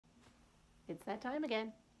It's that time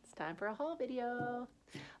again. It's time for a haul video.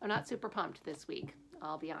 I'm not super pumped this week,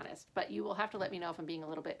 I'll be honest, but you will have to let me know if I'm being a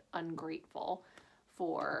little bit ungrateful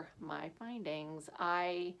for my findings.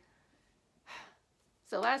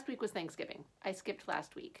 So last week was Thanksgiving. I skipped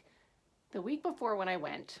last week. The week before when I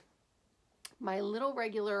went, my little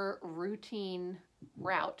regular routine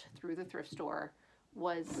route through the thrift store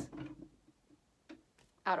was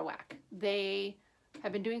out of whack. They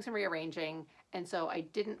have been doing some rearranging, and so I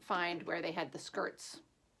didn't find where they had the skirts,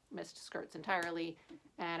 missed skirts entirely,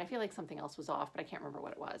 and I feel like something else was off, but I can't remember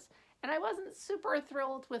what it was. And I wasn't super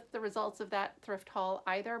thrilled with the results of that thrift haul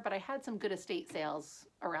either, but I had some good estate sales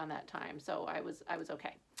around that time, so I was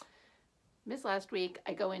okay. Missed last week,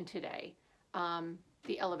 I go in today.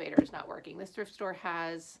 The elevator is not working. This thrift store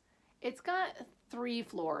it's got 3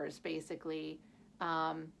 floors basically,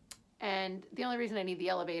 and the only reason I need the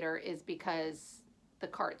elevator is because the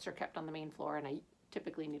carts are kept on the main floor and I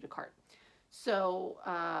typically need a cart. So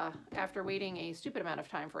after waiting a stupid amount of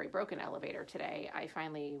time for a broken elevator today, I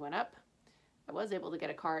finally went up. I was able to get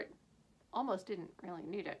a cart. Almost didn't really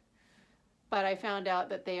need it. But I found out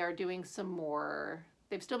that they are doing some more.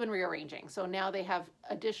 They've still been rearranging. So now they have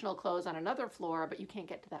additional clothes on another floor, but you can't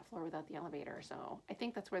get to that floor without the elevator. So I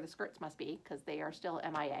think that's where the skirts must be because they are still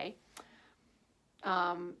MIA.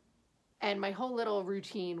 And my whole little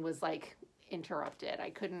routine was like interrupted. I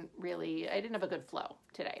didn't have a good flow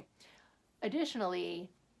today. Additionally,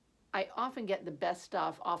 I often get the best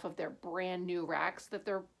stuff off of their brand new racks that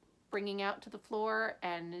they're bringing out to the floor,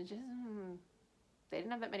 and they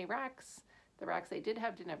didn't have that many racks. The racks they did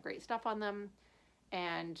have didn't have great stuff on them,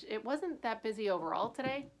 and it wasn't that busy overall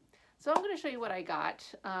today. So I'm going to show you what I got.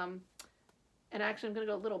 And actually, I'm going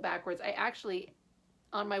to go a little backwards. I actually,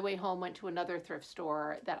 on my way home, went to another thrift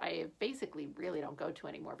store that I basically really don't go to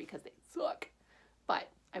anymore because they suck. But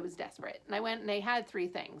I was desperate. And I went and they had 3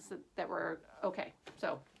 things that were okay.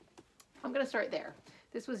 So I'm going to start there.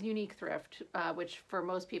 This was Unique Thrift, which for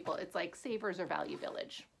most people, it's like Savers or Value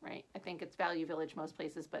Village, right? I think it's Value Village most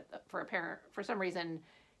places, but for some reason,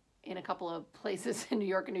 in a couple of places in New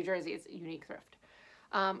York and New Jersey, it's Unique Thrift.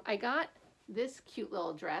 I got this cute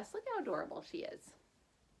little dress. Look how adorable she is,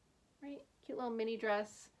 right? Cute little mini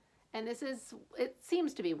dress. And it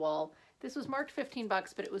seems to be wool. This was marked $15,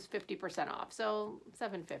 but it was 50% off. So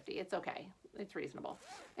 $7.50, it's okay. It's reasonable.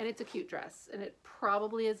 And it's a cute dress. And it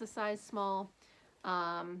probably is a size small.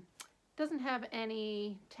 Doesn't have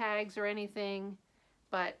any tags or anything,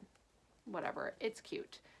 but whatever, it's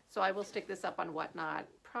cute. So I will stick this up on Whatnot,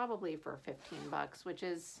 probably for $15, which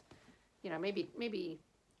is, maybe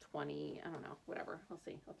 20, I don't know, whatever. We'll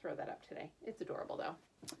see. I'll throw that up today. It's adorable though.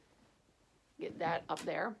 Get that up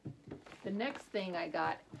there. The next thing I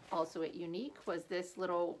got also at Unique was this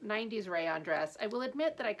little 90s rayon dress. I will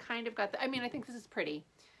admit that I kind of got I think this is pretty.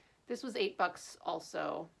 This was $8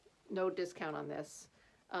 also. No discount on this.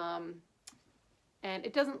 And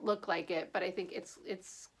it doesn't look like it, but I think it's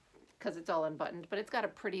because it's all unbuttoned, but it's got a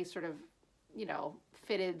pretty sort of,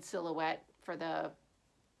 fitted silhouette for the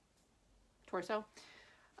torso.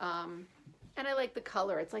 And I like the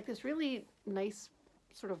color. It's like this really nice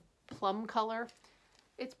sort of plum color.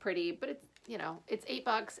 It's pretty, but it's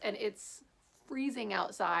 $8 and it's freezing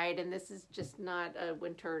outside, and this is just not a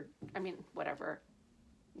winter, whatever.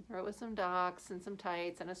 You throw it with some docks and some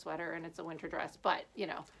tights and a sweater and it's a winter dress, but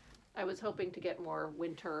I was hoping to get more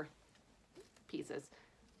winter pieces,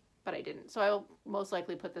 but I didn't. So I'll most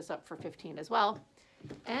likely put this up for $15 as well.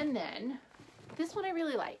 And then this one I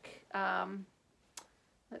really like.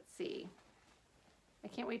 Let's see. I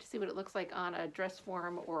can't wait to see what it looks like on a dress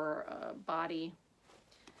form or a body.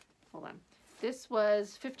 Hold on. This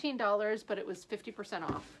was $15, but it was 50%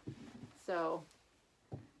 off. So,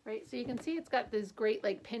 right, so you can see it's got this great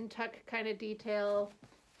like pin tuck kind of detail,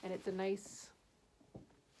 and it's a nice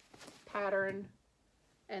pattern.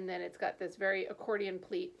 And then it's got this very accordion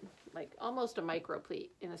pleat, like almost a micro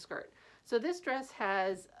pleat in the skirt. So this dress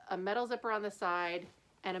has a metal zipper on the side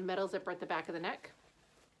and a metal zipper at the back of the neck.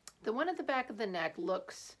 The one at the back of the neck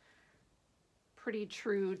looks pretty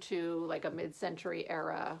true to like a mid-century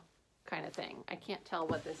era kind of thing. I can't tell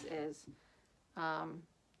what this is.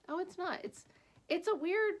 Oh, it's not. It's a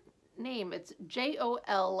weird name. It's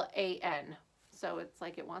Jolan. So it's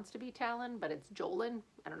like it wants to be Talon, but it's Jolin.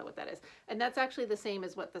 I don't know what that is. And that's actually the same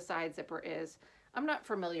as what the side zipper is. I'm not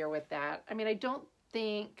familiar with that. I don't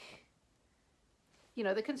think,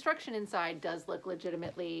 the construction inside does look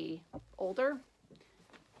legitimately older.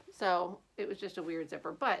 So it was just a weird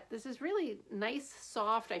zipper, but this is really nice,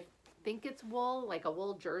 soft. I think it's wool, like a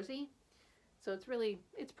wool jersey. So it's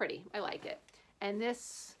pretty. I like it. And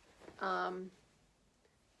this, I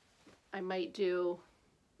might do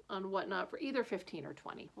on Whatnot for either 15 or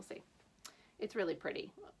 20. We'll see. It's really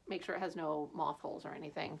pretty. Make sure it has no moth holes or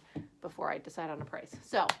anything before I decide on a price.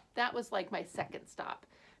 So that was like my second stop.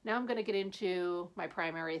 Now I'm going to get into my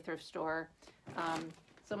primary thrift store.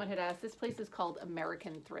 Someone had asked, this place is called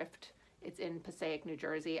American Thrift. It's in Passaic, New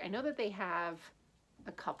Jersey. I know that they have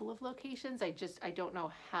a couple of locations. I don't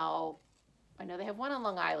know how. I know they have one on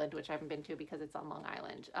Long Island, which I haven't been to because it's on Long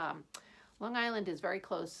Island. Long Island is very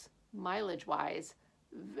close mileage-wise,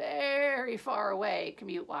 very far away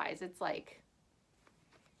commute-wise. It's like,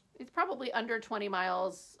 it's probably under 20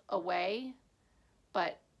 miles away,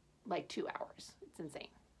 but like 2 hours. It's insane.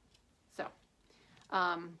 So,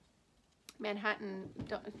 Manhattan,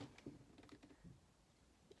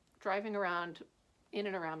 driving around in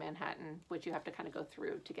and around Manhattan, which you have to kind of go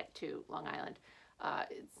through to get to Long Island,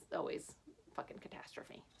 it's always fucking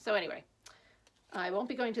catastrophe. So anyway, I won't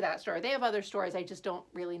be going to that store. They have other stores. I just don't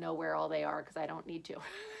really know where all they are because I don't need to.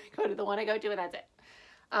 Go to the one I go to and that's it.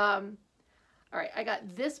 All right, I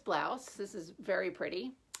got this blouse. This is very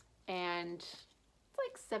pretty. And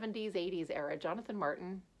it's like 70s, 80s era. Jonathan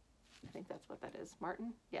Martin. I think that's what that is.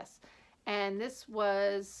 Martin? Yes. And this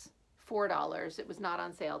was $4. It was not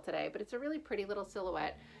on sale today, but it's a really pretty little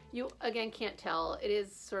silhouette. You, again, can't tell. It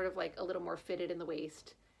is sort of like a little more fitted in the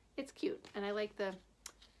waist. It's cute. And I like the,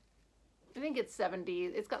 I think it's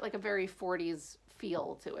 70s. It's got like a very 40s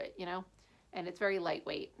feel to it, you know? And it's very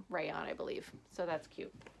lightweight rayon, I believe. So that's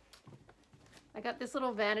cute. I got this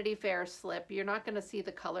little Vanity Fair slip. You're not going to see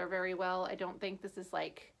the color very well. I don't think this is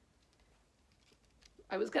like,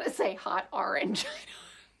 I was going to say hot orange.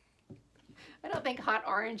 I don't think hot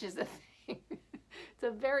orange is a thing. It's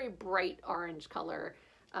a very bright orange color,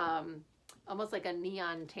 almost like a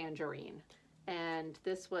neon tangerine. And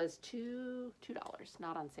this was $2,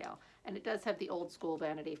 not on sale. And it does have the old school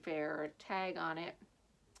Vanity Fair tag on it,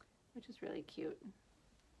 which is really cute.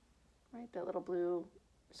 Right, the little blue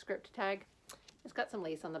script tag. It's got some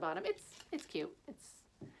lace on the bottom. It's cute.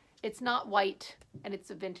 It's not white, and it's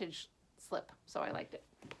a vintage slip, so I liked it.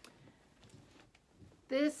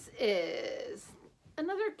 This is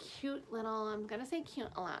another cute little, I'm going to say cute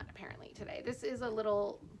a lot apparently today. This is a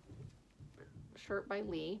little shirt by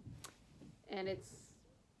Lee, and it's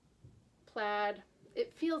plaid.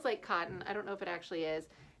 It feels like cotton. I don't know if it actually is.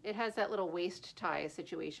 It has that little waist tie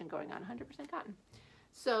situation going on, 100% cotton.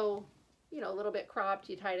 So, you know, a little bit cropped.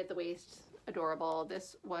 You tie it at the waist. Adorable.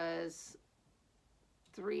 This was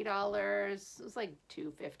 $3. It was like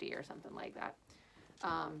 $2.50 or something like that.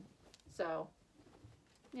 So,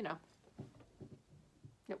 you know,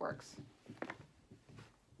 it works.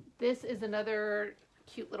 This is another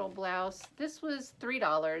cute little blouse. This was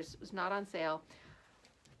 $3. It was not on sale.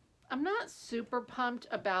 I'm not super pumped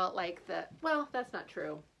about like the, well, that's not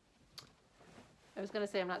true. I was going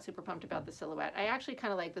to say I'm not super pumped about the silhouette. I actually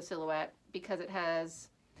kind of like the silhouette because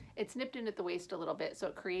it's nipped in at the waist a little bit, so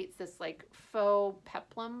it creates this like faux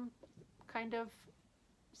peplum kind of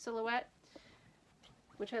silhouette,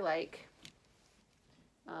 which I like.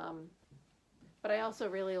 But I also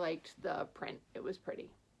really liked the print. It was pretty.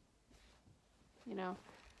 You know,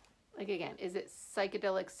 like again, is it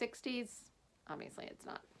psychedelic 60s? Obviously it's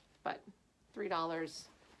not, but $3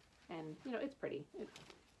 and you know, it's pretty. It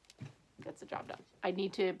gets the job done. I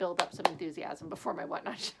need to build up some enthusiasm before my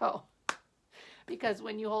Whatnot show. Because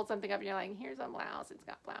when you hold something up and you're like, here's a blouse, it's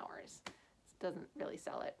got flowers. It doesn't really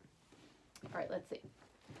sell it. All right, let's see.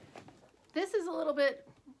 This is a little bit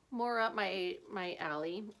more up my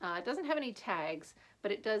alley. It doesn't have any tags,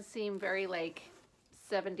 but it does seem very like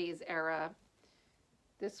 70s era.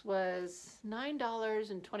 This was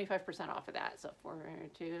 $9 and 25% off of that. So 4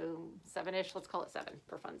 to 7-ish, let's call it 7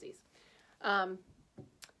 for funsies.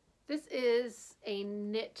 This is a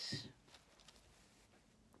knit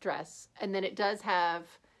dress, and then it does have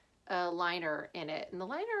a liner in it. And the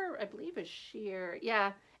liner, I believe, is sheer.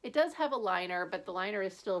 Yeah, it does have a liner, but the liner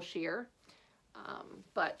is still sheer.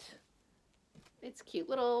 But it's cute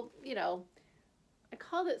little, you know, I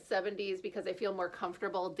called it 70s because I feel more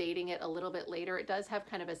comfortable dating it a little bit later. It does have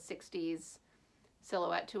kind of a 60s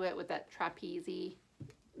silhouette to it with that trapeze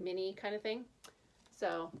mini kind of thing.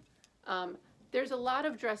 So there's a lot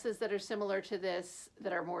of dresses that are similar to this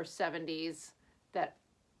that are more 70s, that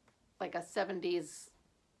like a 70s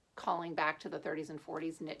calling back to the 30s and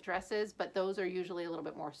 40s knit dresses, but those are usually a little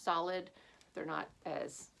bit more solid. They're not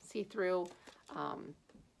as see-through,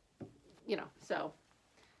 you know, so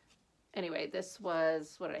anyway, this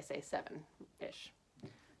was, what did I say, 7-ish.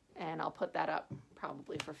 And I'll put that up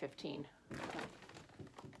probably for 15.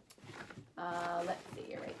 Let's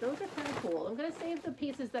see, all right, those are kind of cool. I'm going to save the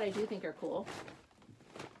pieces that I do think are cool.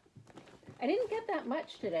 I didn't get that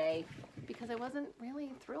much today because I wasn't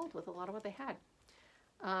really thrilled with a lot of what they had.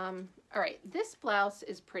 All right, this blouse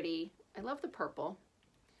is pretty. I love the purple.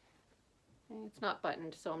 It's not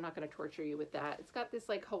buttoned, so I'm not going to torture you with that. It's got this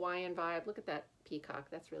like Hawaiian vibe. Look at that peacock.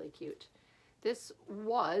 That's really cute. This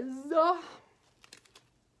was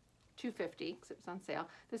 $2.50 because it was on sale.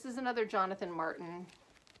 This is another Jonathan Martin.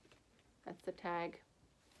 That's the tag,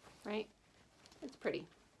 right? It's pretty.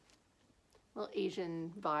 Little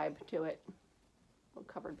Asian vibe to it.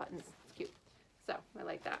 Little covered buttons. It's cute. So I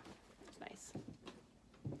like that. It's nice.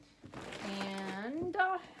 And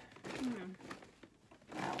wow,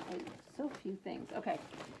 so few things. Okay,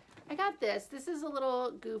 I got this. This is a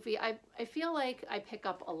little goofy. I feel like I pick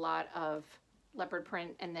up a lot of leopard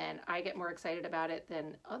print and then I get more excited about it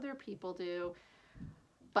than other people do.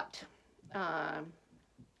 But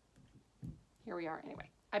here we are anyway.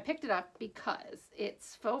 I picked it up because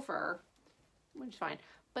it's faux fur, which is fine.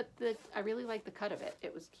 But I really like the cut of it.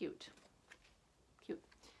 It was cute. Cute.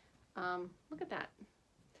 Look at that.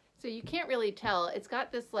 So you can't really tell. It's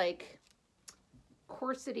got this like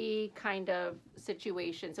corsety kind of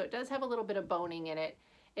situation. So it does have a little bit of boning in it.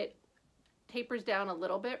 It tapers down a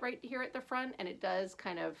little bit right here at the front, and it does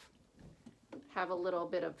kind of have a little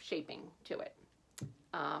bit of shaping to it.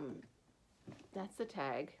 That's the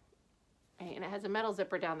tag. And it has a metal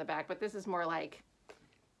zipper down the back, but this is more like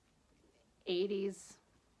 80s,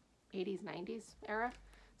 90s era.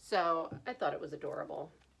 So I thought it was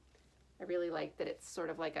adorable. I really like that it's sort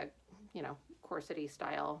of like a, you know, corsety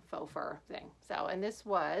style faux fur thing. So, and this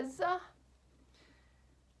was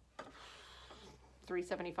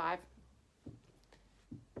 $3.75. All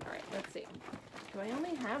right, let's see. Do I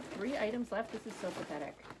only have 3 items left? This is so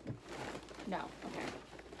pathetic. No, okay.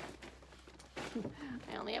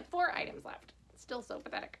 I only have 4 items left. Still so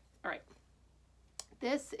pathetic. All right.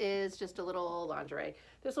 This is just a little lingerie.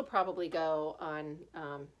 This will probably go on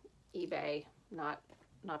eBay, not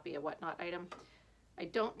be a Whatnot item. I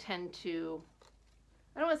don't tend to,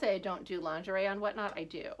 I don't want to say I don't do lingerie on Whatnot. I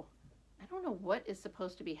do. I don't know what is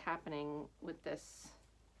supposed to be happening with this.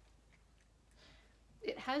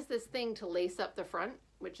 It has this thing to lace up the front,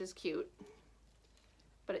 which is cute,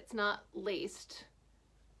 but it's not laced.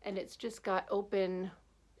 And it's just got open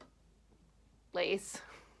lace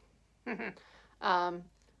all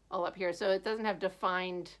up here. So it doesn't have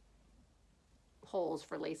defined holes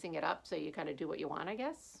for lacing it up. So you kind of do what you want, I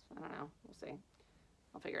guess. I don't know. We'll see.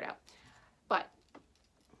 I'll figure it out. But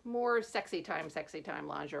more sexy time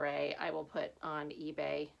lingerie I will put on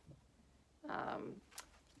eBay.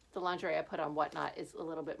 The lingerie I put on Whatnot is a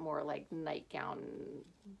little bit more like nightgown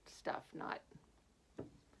stuff, not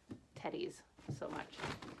teddies so much.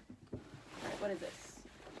 All right, what is this?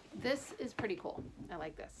 This is pretty cool. I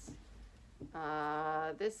like this.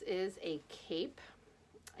 This is a cape.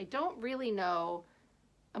 I don't really know.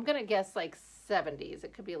 I'm going to guess like 70s.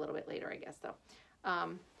 It could be a little bit later, I guess, though.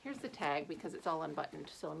 Here's the tag because it's all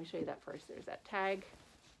unbuttoned. So let me show you that first. There's that tag.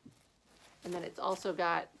 And then it's also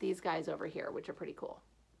got these guys over here, which are pretty cool.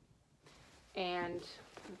 And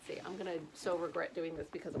let's see, I'm going to so regret doing this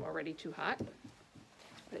because I'm already too hot.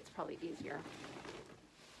 But it's probably easier.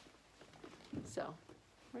 So,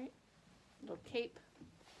 right? Little cape.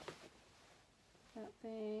 That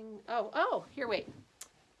thing. Oh, here, wait.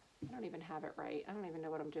 I don't even have it right. I don't even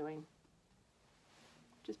know what I'm doing.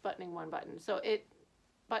 Just buttoning one button. So it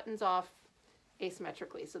buttons off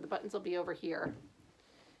asymmetrically. So the buttons will be over here.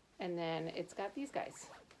 And then it's got these guys.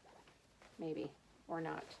 Maybe. Or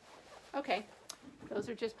not. Okay. Those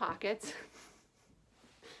are just pockets.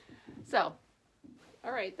 So,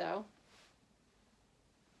 all right, though.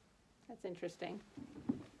 That's interesting.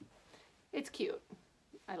 It's cute.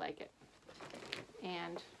 I like it.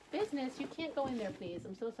 And business, you can't go in there, please.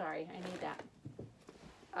 I'm so sorry. I need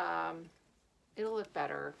that. It'll look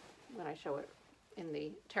better when I show it in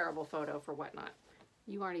the terrible photo for Whatnot.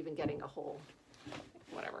 You aren't even getting a whole,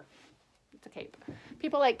 whatever. It's a cape.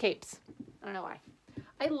 People like capes. I don't know why.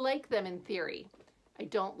 I like them in theory. I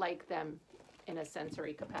don't like them in a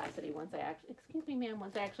sensory capacity once I actually, excuse me, ma'am,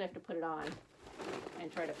 once I actually have to put it on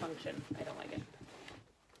and try to function. I don't like it.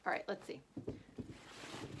 All right, let's see.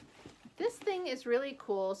 This thing is really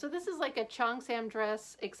cool. So this is like a Cheongsam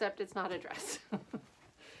dress, except it's not a dress.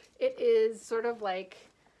 It is sort of like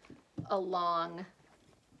a long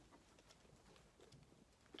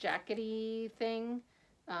jackety thing.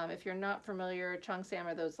 If you're not familiar, Cheongsam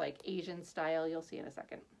are those like Asian style, you'll see in a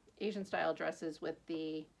second, Asian style dresses with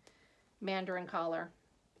the Mandarin collar,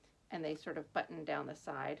 and they sort of button down the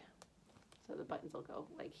side. So the buttons will go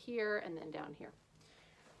like here and then down here,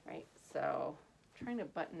 right? So I'm trying to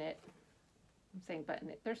button it. I'm saying button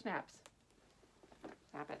it. They're snaps.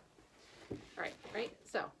 Snap it. All right, right?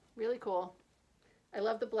 So really cool. I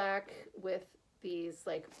love the black with these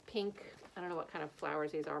like pink, I don't know what kind of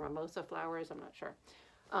flowers these are, mimosa flowers, I'm not sure.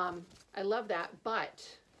 I love that, but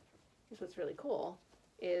here's what's really cool,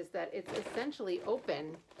 is that it's essentially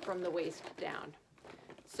open from the waist down.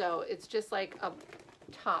 So it's just like a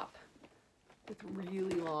top with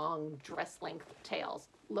really long dress length tails.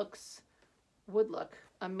 Would look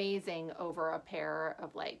amazing over a pair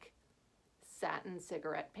of like satin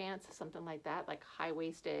cigarette pants, something like that, like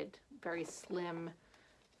high-waisted, very slim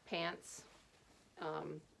pants.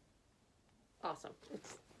 Awesome.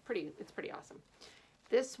 It's pretty awesome.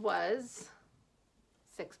 This was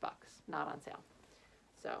 $6, not on sale.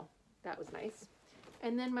 So that was nice.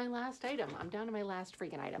 And then my last item, I'm down to my last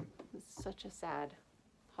freaking item. It's such a sad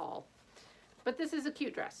haul. But this is a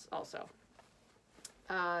cute dress also.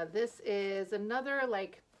 This is another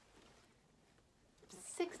like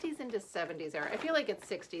 60s into 70s era. I feel like it's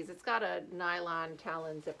 60s. It's got a nylon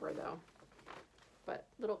talon zipper though. But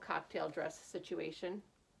little cocktail dress situation,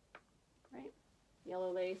 right?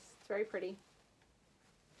 Yellow lace, it's very pretty.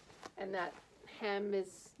 And that hem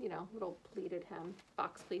is, you know, little pleated hem.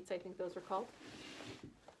 Box pleats, I think those are called.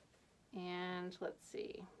 And let's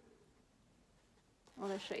see. I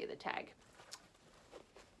want to show you the tag.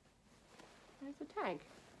 There's the tag.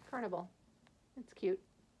 Carnival. It's cute.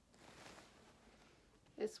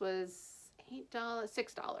 This was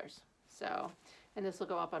 $6. So, and this will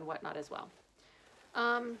go up on Whatnot as well.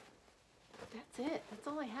 That's it. That's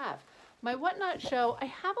all I have. My Whatnot show, I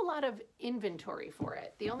have a lot of inventory for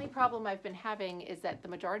it. The only problem I've been having is that the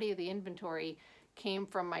majority of the inventory came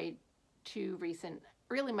from my two recent,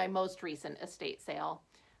 really my most recent estate sale.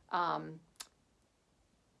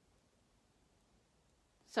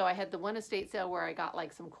 So I had the one estate sale where I got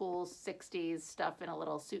like some cool 60s stuff in a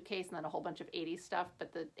little suitcase and then a whole bunch of 80s stuff,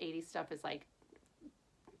 but the 80s stuff is like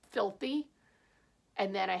filthy.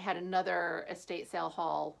 And then I had another estate sale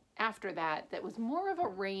haul after that that was more of a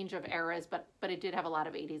range of eras, but it did have a lot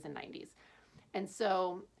of 80s and 90s. And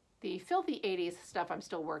so the filthy 80s stuff I'm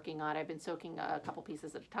still working on. I've been soaking a couple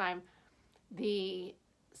pieces at a time. The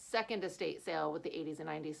second estate sale with the 80s and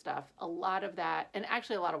 90s stuff, a lot of that, and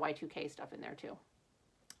actually a lot of Y2K stuff in there too.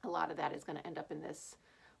 A lot of that is going to end up in this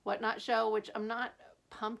Whatnot show, which I'm not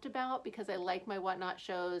pumped about because I like my Whatnot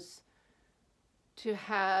shows to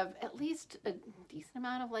have at least a decent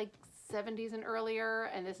amount of like 70s and earlier,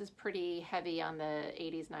 and this is pretty heavy on the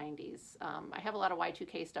 80s, 90s. I have a lot of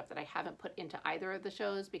Y2K stuff that I haven't put into either of the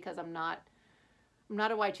shows because I'm not a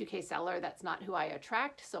Y2K seller. That's not who I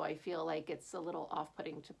attract, so I feel like it's a little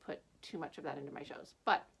off-putting to put too much of that into my shows,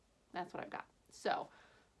 but that's what I've got. So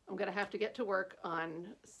I'm going to have to get to work on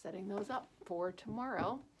setting those up for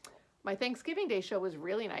tomorrow. My Thanksgiving Day show was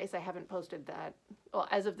really nice. I haven't posted that. Well,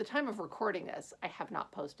 as of the time of recording this, I have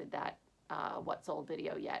not posted that What Sold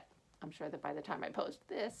video yet. I'm sure that by the time I post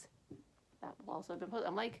this, that will also have been posted.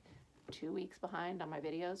 I'm like 2 weeks behind on my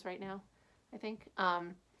videos right now, I think.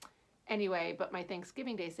 Anyway, but my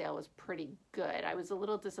Thanksgiving Day sale was pretty good. I was a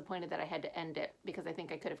little disappointed that I had to end it because I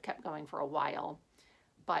think I could have kept going for a while,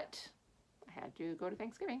 but I had to go to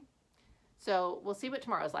Thanksgiving. So we'll see what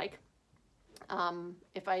tomorrow's like.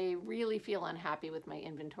 If I really feel unhappy with my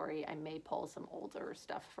inventory, I may pull some older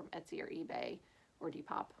stuff from Etsy or eBay or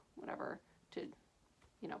Depop, whatever, to,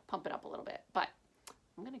 you know, pump it up a little bit. But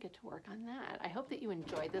I'm going to get to work on that. I hope that you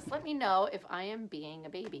enjoyed this. Let me know if I am being a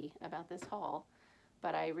baby about this haul.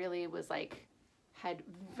 But I really was like, had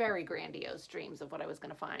very grandiose dreams of what I was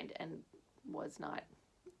going to find and was not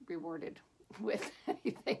rewarded with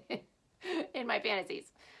anything in my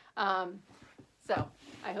fantasies. So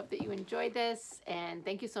I hope that you enjoyed this, and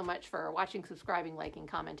thank you so much for watching, subscribing, liking,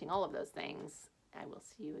 commenting, all of those things. I will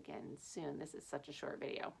see you again soon. This is such a short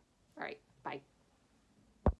video. All right, bye.